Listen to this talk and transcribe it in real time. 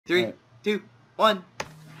Three, Right. 2, 1.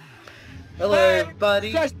 Hello, Hey,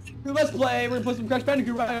 everybody. Crash Bandicoot, let's play. We're gonna play some Crash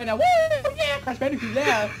Bandicoot right now. Woo! Yeah, Crash Bandicoot,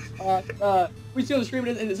 yeah. We see on the screen,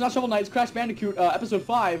 it's not Shovel Knight, it's Crash Bandicoot, episode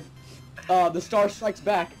 5. The Star Strikes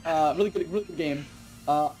Back. Really good game.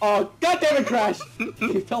 Oh, God damn it, Crash!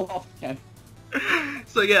 He fell off again.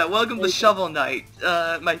 So yeah, welcome to Shovel Knight.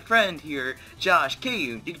 My friend here, Josh,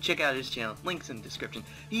 Kyuun, you can check out his channel, links in the description.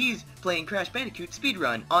 He's playing Crash Bandicoot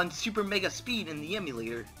speedrun on Super Mega Speed in the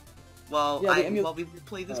emulator while we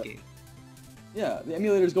play this game. Yeah, the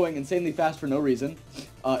emulator's going insanely fast for no reason.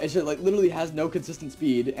 It's just, like, literally has no consistent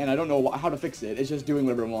speed, and I don't know how to fix it. It's just doing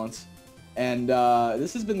whatever it wants. And,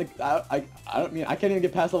 this has been the... I can't even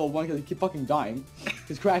get past level 1 because I keep fucking dying.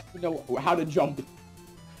 Because Crash doesn't know how to jump.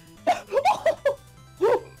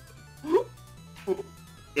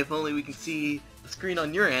 If only we can see the screen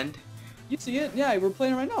on your end. You see it? Yeah, we're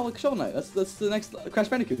playing it right now. Look, Shovel Knight. That's the next Crash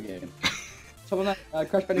Bandicoot game. Shovel Knight,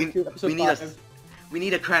 Crash Bandicoot episode 5. We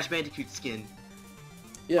need a Crash Bandicoot skin.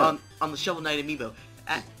 Yeah. On the Shovel Knight amiibo.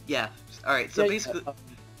 Yeah. Alright, so basically...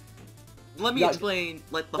 let me explain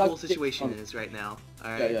what the whole situation is right now.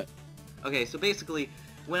 Alright? Yeah. Okay, so basically,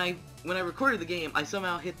 when I recorded the game, I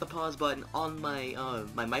somehow hit the pause button on my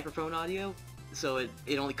my microphone audio, so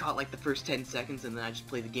it only caught like the first 10 seconds, and then I just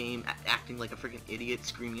played the game acting like a freaking idiot,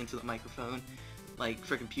 screaming into the microphone, like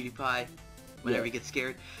freaking PewDiePie, whenever he gets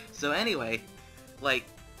scared. So anyway, like,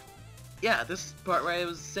 yeah, this part where I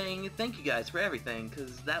was saying thank you guys for everything,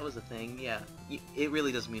 because that was a thing, yeah. It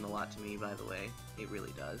really does mean a lot to me, by the way. It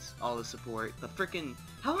really does. All the support, the freaking...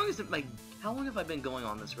 How long have I been going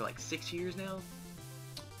on this for, like, 6 years now?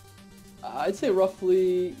 I'd say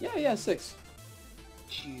roughly... Yeah, 6.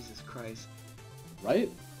 Jesus Christ.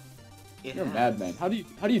 Right? You're a madman. How do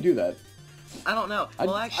you do that? I don't know.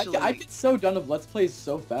 Well, actually... I get so done of Let's Plays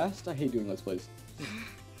so fast. I hate doing Let's Plays.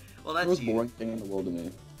 Well, that's the most boring thing in the world to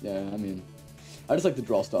me. Yeah, I mean... I just like to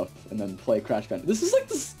draw stuff and then play Crash Bandicoot. This is like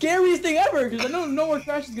the scariest thing ever because I don't know where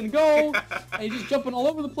Crash is gonna go, and he's just jumping all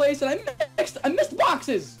over the place. And I missed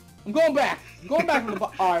boxes. I'm going back. I'm going back from the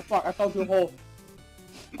box. Alright, fuck! I fell through a hole.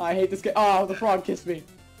 I hate this game. Oh, the frog kissed me.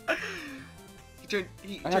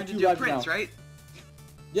 He turned into a prince, right?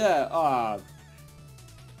 Yeah.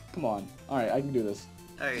 Come on. Alright, I can do this.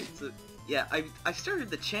 Alright, so yeah, I started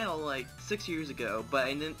the channel like 6 years ago, but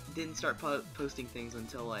I didn't start posting things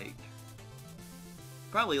until like.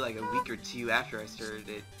 Probably like a week or two after I started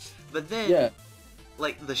it. But then,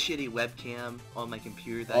 like the shitty webcam on my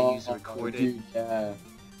computer that I used to record it. Dude, yeah.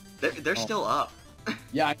 They're still up.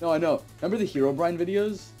 Yeah, I know. Remember the Herobrine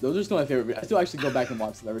videos? Those are still my favorite videos. I still actually go back and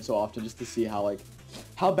watch them every so often just to see how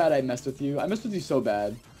bad I messed with you. I messed with you so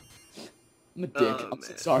bad. I'm a dick. I'm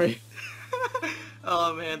so sorry.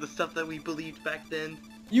 Oh man, the stuff that we believed back then.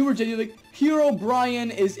 You were genuinely like,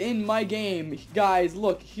 Herobrine is in my game. Guys,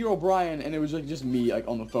 look, Herobrine. And it was like just me like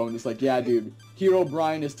on the phone. Just like, yeah, dude,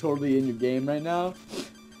 Herobrine is totally in your game right now.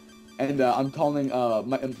 And I'm calling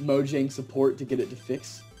my Mojang support to get it to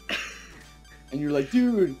fix. And you're like,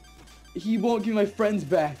 dude, he won't give my friends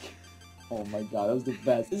back. Oh my god, that was the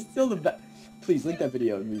best. It's still the best. Please, link that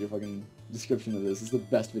video and read your fucking description of this. It's the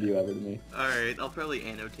best video ever to me. Alright, I'll probably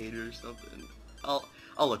annotate it or something. I'll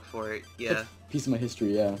look for it, yeah. Piece of my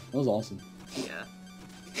history, yeah. That was awesome. Yeah.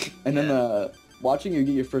 And then watching you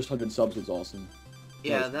get your first 100 subs was awesome.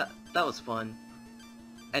 Yeah, that was fun.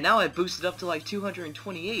 And now I boosted up to like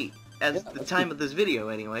 228 at the time of this video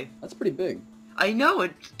anyway. That's pretty big. I know,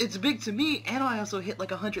 it's big to me, and I also hit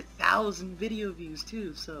like 100,000 video views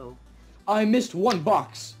too, so... I missed one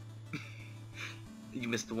box! You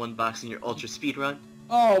missed the one box in your ultra speed run?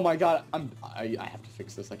 Oh my god, I have to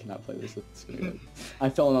fix this. I cannot play this. I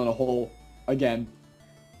fell in a hole again.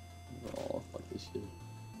 Oh, fuck this shit.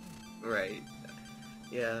 Right.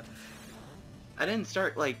 Yeah. I didn't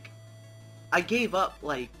start I gave up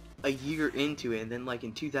like a year into it, and then like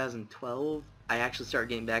in 2012 I actually started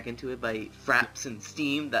getting back into it by Fraps and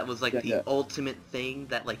Steam. That was like the ultimate thing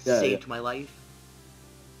that saved my life.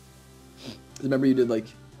 Remember you did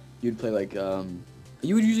you'd play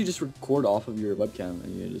you would usually just record off of your webcam,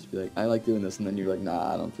 and you'd just be like, I like doing this, and then you're like,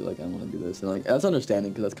 nah, I don't feel like I want to do this. And that's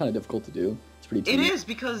understanding, because that's kind of difficult to do. It's pretty tedious. It is,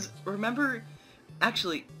 because, remember,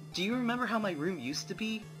 actually, do you remember how my room used to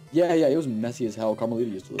be? Yeah, it was messy as hell. Carmelita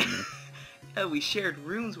used to live in there. Yeah, we shared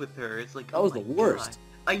rooms with her. It's like, that was the worst. God.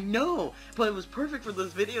 I know, but it was perfect for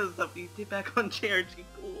those videos that we did back on JRG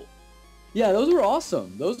Cool. Yeah, those were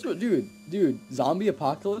awesome. Those were, dude, Zombie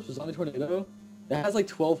Apocalypse or Zombie Tornado, that has like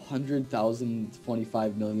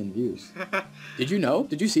 1,225 million views. Did you know?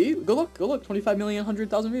 Did you see? Go look.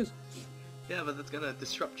 25,100,000 views. Yeah, but that's gonna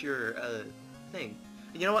disrupt your thing.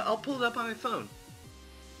 You know what? I'll pull it up on my phone.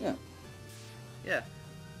 Yeah. Yeah.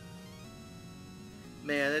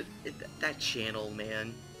 Man, that channel,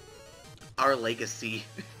 man. Our legacy.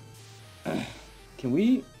 Can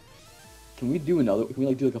we do another? Can we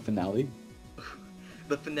like do like a finale?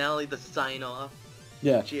 The finale, the sign off.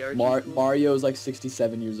 Yeah. JRG. Mario's like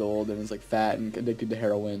 67 years old and is like fat and addicted to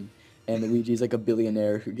heroin, and Luigi's like a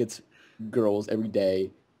billionaire who gets girls every day,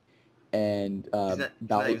 and He's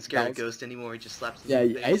not even scared of ghosts anymore. He just slaps them yeah, in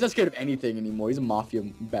the yeah, face. he's not scared of anything anymore. He's a mafia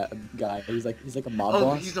guy. He's like a mob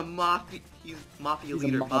boss. He's mafia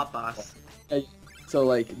leader, mob boss. Yeah, so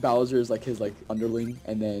like Bowser is like his like underling,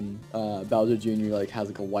 and then Bowser Jr. like has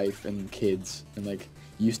like a wife and kids, and like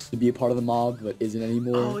used to be a part of the mob but isn't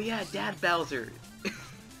anymore. Oh yeah, Dad Bowser.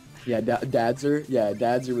 Yeah,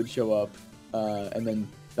 Dadzer would show up, and then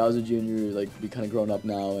Bowser Jr. like be kind of grown up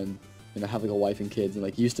now and have like a wife and kids, and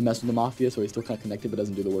like he used to mess with the mafia, so he's still kind of connected but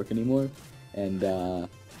doesn't do the work anymore. And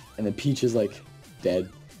then Peach is like dead,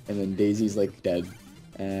 and then Daisy's like dead,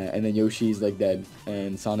 and then Yoshi's like dead,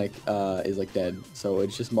 and Sonic is like dead. So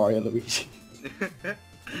it's just Mario and Luigi.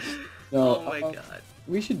 No, oh my god.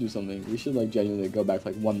 We should do something. We should like genuinely go back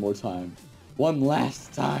like one more time, one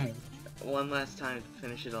last time. One last time to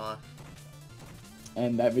finish it off.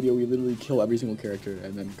 And that video, we literally kill every single character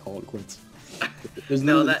and then call it quits. There's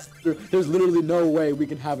literally no way we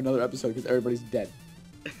can have another episode because everybody's dead.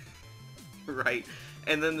 Right.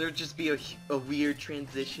 And then there'd just be a weird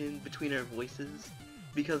transition between our voices.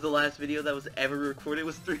 Because the last video that was ever recorded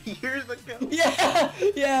was 3 years ago. Yeah!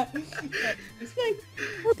 Yeah! It's like,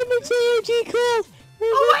 welcome to JRG Cool!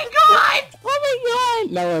 Oh my god! Oh my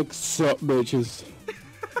god! Now like, sup bitches.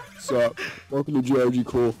 Sup? Welcome to JRG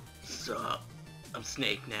Cool. Sup? I'm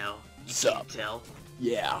Snake now. You Sup? can't tell.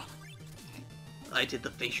 Yeah. I did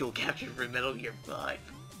the facial capture for Metal Gear 5.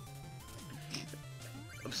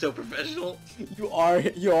 I'm so professional. You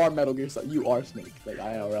are Metal Gear Solid. You are Snake. Like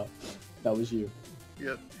IRL. That was you.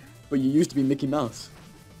 Yep. But you used to be Mickey Mouse.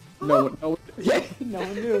 No one yeah, no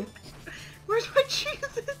one knew. Where's my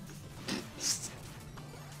Jesus?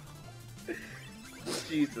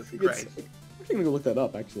 Jesus Christ. I'm gonna go look that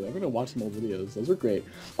up, actually. I'm gonna watch some old videos. Those are great.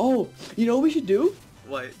 Oh, you know what we should do?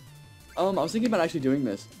 What? I was thinking about actually doing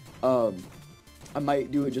this. I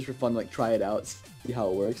might do it just for fun, like try it out, see how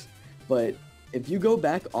it works. But if you go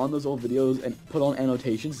back on those old videos and put on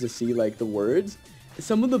annotations to see like the words,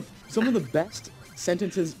 some of the best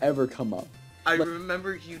sentences ever come up. I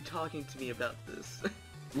remember you talking to me about this.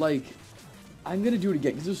 Like, I'm gonna do it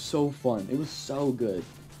again because it was so fun. It was so good.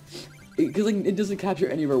 Because like it doesn't capture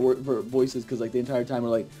any of our voices because like the entire time we're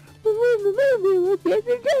like.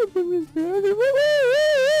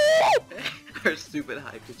 Our stupid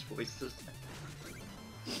high-pitched voices.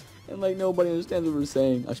 And like nobody understands what we're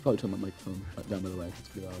saying. I should probably turn my microphone down by the way. It's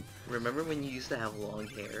pretty loud. Remember when you used to have long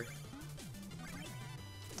hair?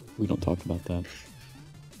 We don't talk about that.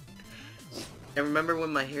 And remember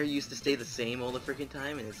when my hair used to stay the same all the freaking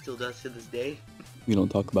time, and it still does to this day? We don't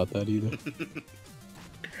talk about that either.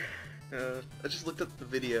 I just looked up the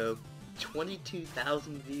video.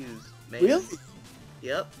 22,000 views, man. Really?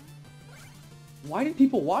 Yep. Why did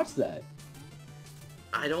people watch that?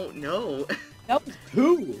 I don't know. That was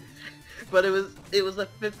 2. But it was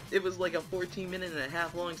like a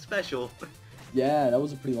 14-minute-and-a-half long special. Yeah, that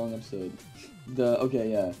was a pretty long episode. Okay,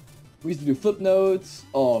 yeah. We used to do flip notes.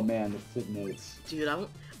 Oh man, the flip notes. Dude,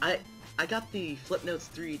 I got the Flip Notes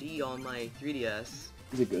 3D on my 3DS.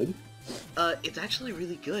 Is it good? It's actually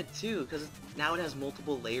really good too, because now it has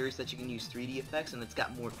multiple layers that you can use 3D effects, and it's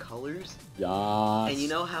got more colors. Yes. And you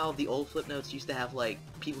know how the old Flip Notes used to have like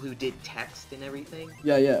people who did text and everything?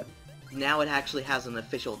 Yeah, yeah. Now it actually has an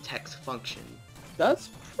official text function. That's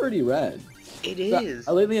pretty rad. It is.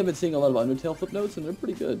 Lately I've been seeing a lot of Undertale flip notes, and they're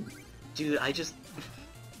pretty good. Dude, I just...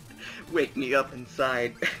 Wake me up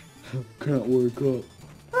inside. Can't wake up.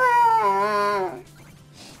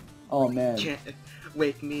 Oh man. Can't...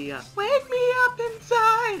 Wake me up. Wake me up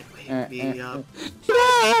inside. Wake me up.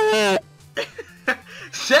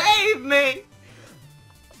 Save me!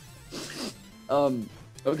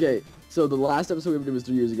 Okay, so the last episode we ever did was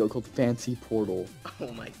 3 years ago called Fancy Portal.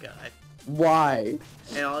 Oh my god. Why?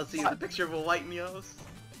 And all I see is a picture of a white mouse.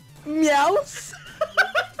 Meows?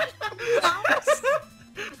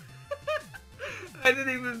 I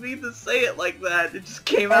didn't even mean to say it like that. It just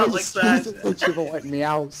came out like that. A picture of a white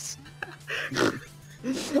meows. Oh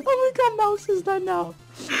my god, mouse is that now.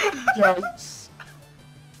 Jokes.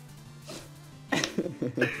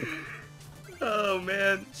 Oh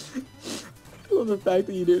man. I love the fact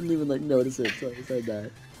that you didn't even like notice it until I said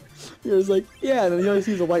that. You was like, yeah, and then he only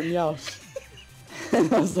sees a white meows.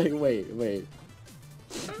 And I was like, wait.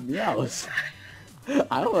 Meows?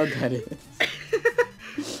 I don't know what that is.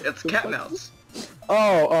 It's cat mouse.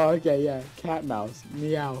 Oh, okay, yeah. Cat mouse.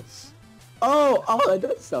 Meows. Oh, that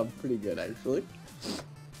does sound pretty good, actually.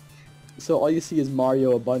 So all you see is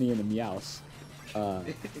Mario, a bunny, and a Meows.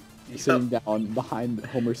 Sitting down behind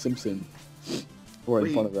Homer Simpson. Or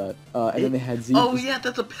in front of that. And then they had zebras. Oh yeah,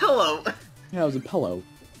 that's a pillow! Yeah, it was a pillow.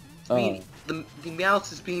 The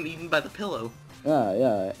mouse is being eaten by the pillow.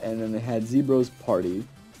 Yeah. And then they had Zebra's Party.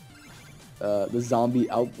 The Zombie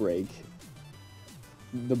Outbreak.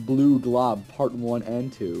 The Blue Glob Part 1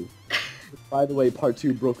 and 2. By the way, Part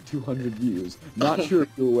 2 broke 200 views. Not sure if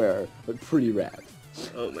you're aware, but pretty rad.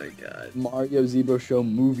 Oh my god. Mario Zebra Show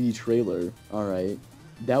movie trailer. Alright.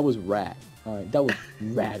 That was rad. Alright, that was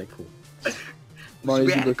radical. Mario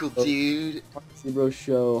Radical, Zebra Show, dude. Mario Zebra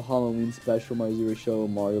Show, Halloween Special, Mario Zebra Show,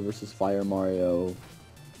 Mario vs. Fire Mario.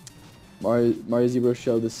 Mario Zebra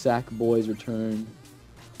Show, The Sack Boys Return.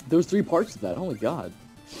 There was 3 parts to that, oh my god.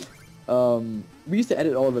 We used to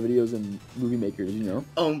edit all of our videos in Movie Maker, you know?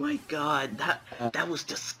 Oh my god, that was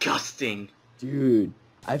disgusting. Dude,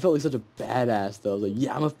 I felt like such a badass though. I was like,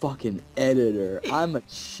 yeah, I'm a fucking editor. I'm a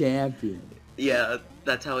champion. Yeah,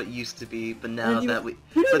 that's how it used to be, but now that we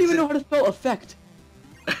didn't even know how to spell effect.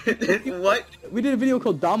 What? We did a video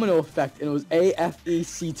called Domino Effect, and it was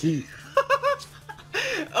A-F-E-C-T.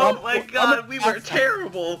 Oh my god, we were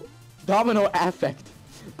terrible. Domino Affect.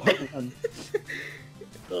 Part 1.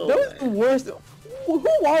 Oh, that was the worst.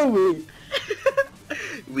 Who are we?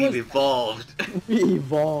 We've evolved. We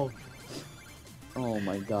evolved. Oh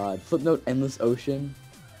my god. Footnote Endless Ocean.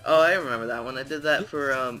 Oh, I remember that one. I did that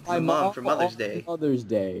for my mom for Mother's Day. Mother's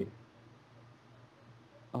Day.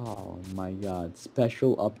 Oh my god.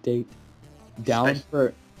 Special update. Down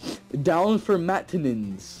for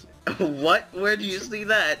maintenance. What? Where do you see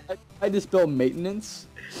that? I tried to spell maintenance,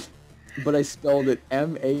 but I spelled it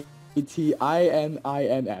M-A-T-I-N-I-N-S.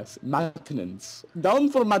 Maintenance. Down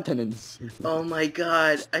for maintenance. Oh my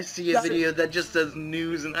god, I see a video that just says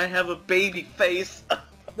news and I have a baby face.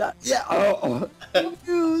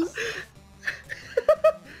 News.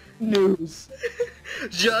 News.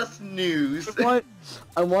 Just news.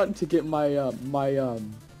 I want to get my my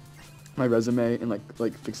resume and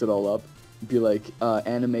like fix it all up. Be like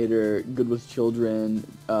animator, good with children,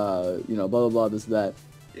 you know, blah blah blah, this that.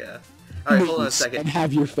 Yeah. Alright, hold on a second. And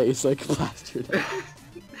have your face like plastered.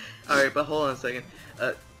 Alright, but hold on a second.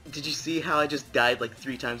 Did you see how I just died like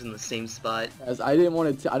 3 times in the same spot? As I didn't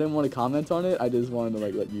want to comment on it. I just wanted to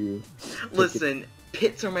like let you. Listen,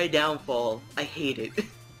 pits are my downfall. I hate it.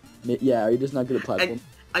 Yeah, are you just not good at platform? And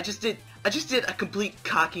I just did a complete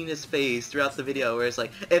cockiness phase throughout the video where it's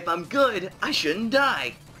like, if I'm good, I shouldn't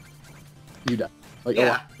die. You die. Like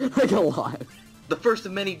yeah. a lot. Like a lot. The first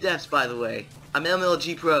of many deaths, by the way. I'm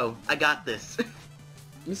MLG Pro. I got this.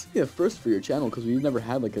 This is a first for your channel because we've never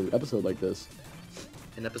had like an episode like this.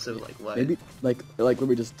 An episode like what? Maybe like where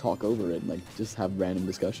we just talk over it and like just have random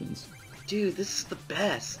discussions. Dude, this is the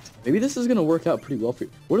best. Maybe this is gonna work out pretty well for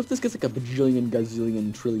you. What if this gets like a bajillion,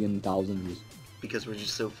 gazillion, trillion, thousand views? Because we're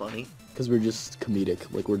just so funny. Because we're just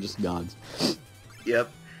comedic, like we're just gods. Yep.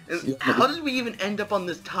 And how did we even end up on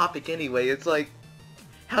this topic anyway? It's like,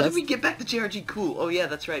 how did we get back to JRG Cool? Oh yeah,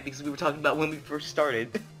 that's right, because we were talking about when we first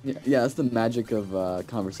started. Yeah, that's the magic of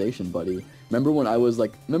conversation, buddy. Remember when I had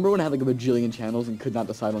like a bajillion channels and could not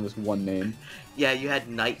decide on this one name? Yeah, you had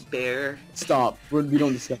Night Bear. Stop. We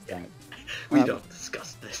don't discuss that. We don't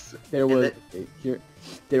discuss this. There was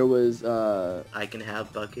there was I Can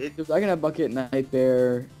Have Bucket. I Can Have Bucket, Night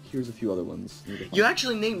Bear. Here's a few other ones. You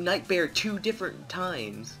actually named Night Bear 2 different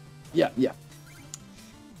times. Yeah.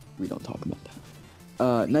 We don't talk about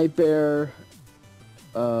that. Night Bear,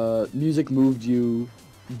 Music Moved You,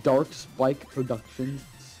 Dark Spike Productions.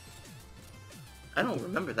 I don't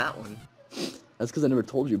remember that one. That's because I never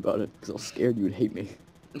told you about it, because I was scared you would hate me.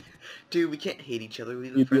 Dude, we can't hate each other. We've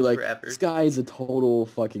been You'd be friends like, forever. this guy is a total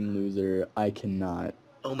fucking loser. I cannot.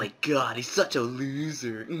 Oh my god, he's such a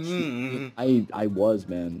loser. I was,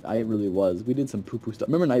 man. I really was. We did some poo-poo stuff.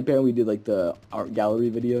 Remember Night Bear? We did like the art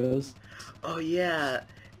gallery videos. Oh yeah.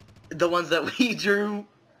 The ones that we drew.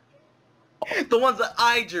 The ones that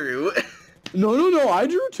I drew. No. I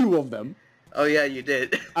drew 2 of them. Oh yeah, you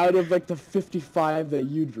did. Out of like the 55 that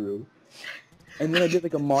you drew. And then I did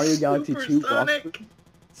like a Mario Galaxy 2 walkthrough.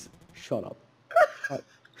 Shut up. Shut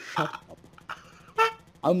up.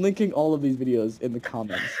 I'm linking all of these videos in the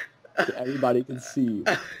comments so everybody can see who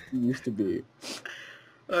you used to be.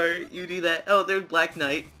 Alright, you do that. Oh, there's Black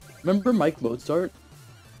Knight. Remember Mike Mozart?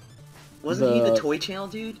 Wasn't he the Toy Channel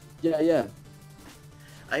dude? Yeah.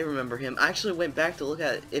 I remember him. I actually went back to look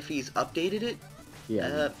at if he's updated it.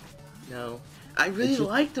 Yeah. No. I really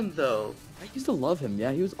liked him though. I used to love him.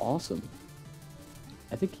 Yeah, he was awesome.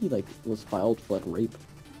 I think he like was filed for like rape.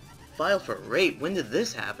 Filed for rape? When did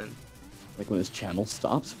this happen? Like when his channel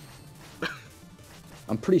stopped.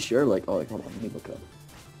 I'm pretty sure like, oh, like, hold on, let me look up.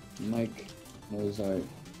 Mike Mozart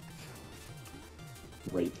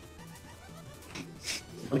rape.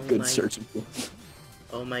 A good search.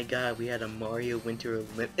 Oh my god, we had a Mario Winter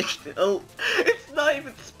Olympics. Oh, it's not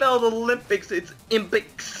even spelled Olympics, it's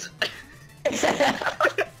Impics.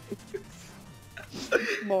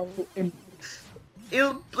 Mario Impics.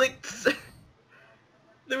 Ilblics.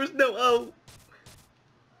 There was no O.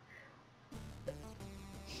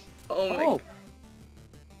 Oh my. Oh.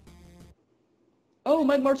 Oh,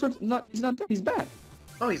 Mike Martz's not. He's not there. He's back.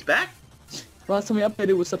 Oh, he's back? Last time we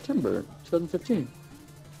updated was September 2015.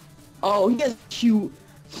 Oh, he has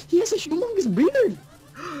a humongous beard.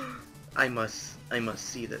 I must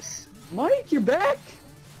see this. Mike, you're back.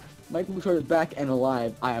 Mike Martz is back and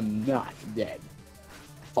alive. I am not dead.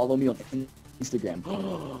 Follow me on Instagram.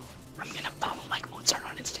 I'm gonna follow Mike Mozart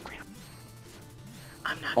on Instagram.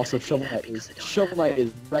 I'm not. Also, Shovel Knight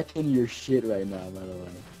is wrecking your shit right now, by the way.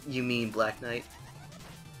 You mean Black Knight?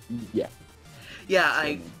 Yeah.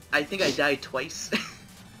 Yeah, I think I died twice.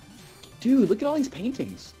 Dude, look at all these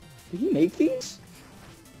paintings. Did he make these?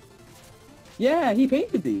 Yeah, he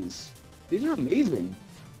painted these. These are amazing.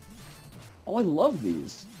 Oh, I love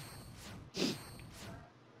these.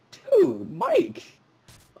 Dude, Mike.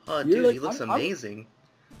 Oh, dude, he looks amazing.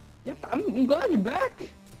 Yeah, I'm glad you're back.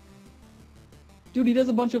 Dude, he does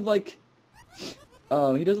a bunch of like,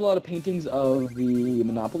 he does a lot of paintings of the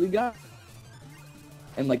Monopoly guy.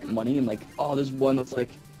 And like money and like, oh, there's one that's like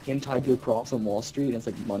him tied to a cross on Wall Street and it's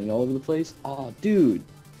like money all over the place. Oh, dude,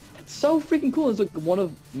 that's so freaking cool. It's like one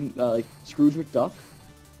of like Scrooge McDuck.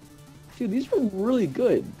 Dude, these are really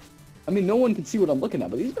good. I mean, no one can see what I'm looking at,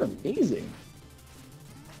 but these are amazing.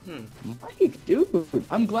 Mike, dude,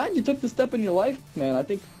 I'm glad you took the step in your life, man. I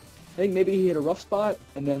think maybe he hit a rough spot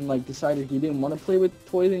and then like decided he didn't want to play with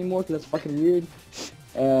toys anymore because that's fucking weird.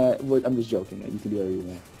 I'm just joking, man. You can do whatever you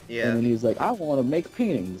want. Yeah. And then he's like, I want to make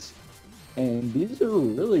paintings. And these are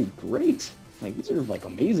really great. Like, these are, like,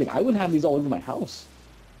 amazing. I would have these all over my house.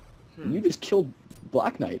 You just killed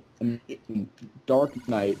Black Knight. I mean, Dark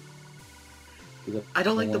Knight. I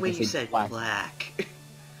don't like the way you said black.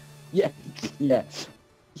 Yeah, yeah.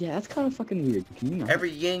 Yeah, that's kind of fucking weird. Can you not? Every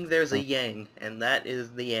yin, there's a yang, and that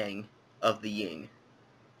is the yang of the yin.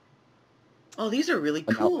 Oh, these are really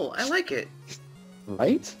cool. I like it.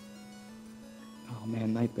 Right? Oh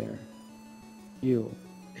man, Nightmare. Ew.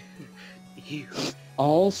 Ew.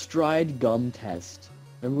 All Stride gum test.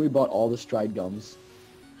 Remember we bought all the Stride gums?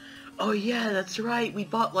 Oh yeah, that's right. We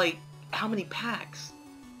bought like, how many packs?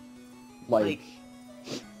 Like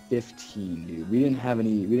 15, dude. We didn't have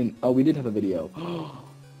any, oh, we did have a video.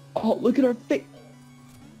 Oh, look at our face.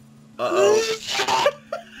 Uh-oh.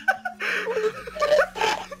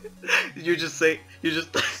 You're just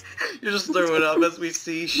throwing up as we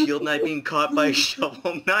see Shield Knight being caught by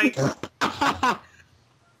Shovel Knight.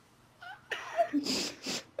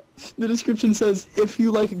 The description says, if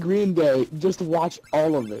you like Green Day, just watch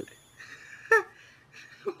all of it.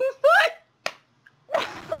 What?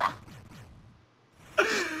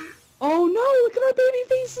 Oh no, look at our baby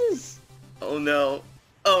faces! Oh no.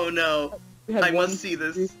 Oh no. I must see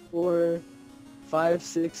this. 3, 4, 5,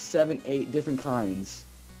 6, 7, 8 different kinds.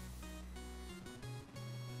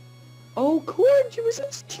 Oh, Cord, you were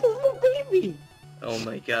such a cute little baby! Oh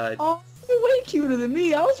my god. Oh, you're way cuter than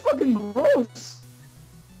me. I was fucking gross.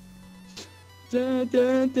 Da,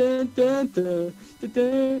 da, da, da, da, da,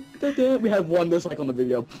 da, da, da. We had one just like on the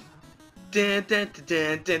video. Dun, dun,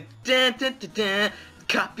 dun, dun, dun, dun, dun, dun.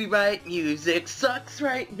 Copyright music sucks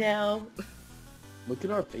right now. Look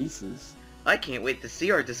at our faces. I can't wait to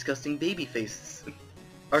see our disgusting baby faces.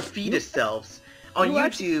 Our fetus selves. On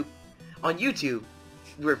YouTube,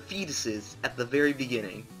 we're fetuses at the very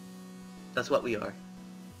beginning. That's what we are.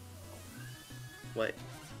 What?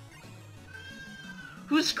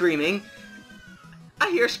 Who's screaming? I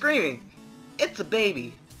hear screaming. It's a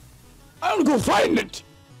baby. I'll go find it.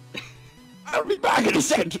 I'll be back in a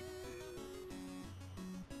second.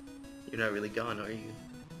 You're not really gone, are you?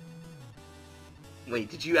 Wait,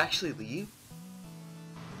 did you actually leave?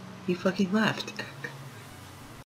 You fucking left.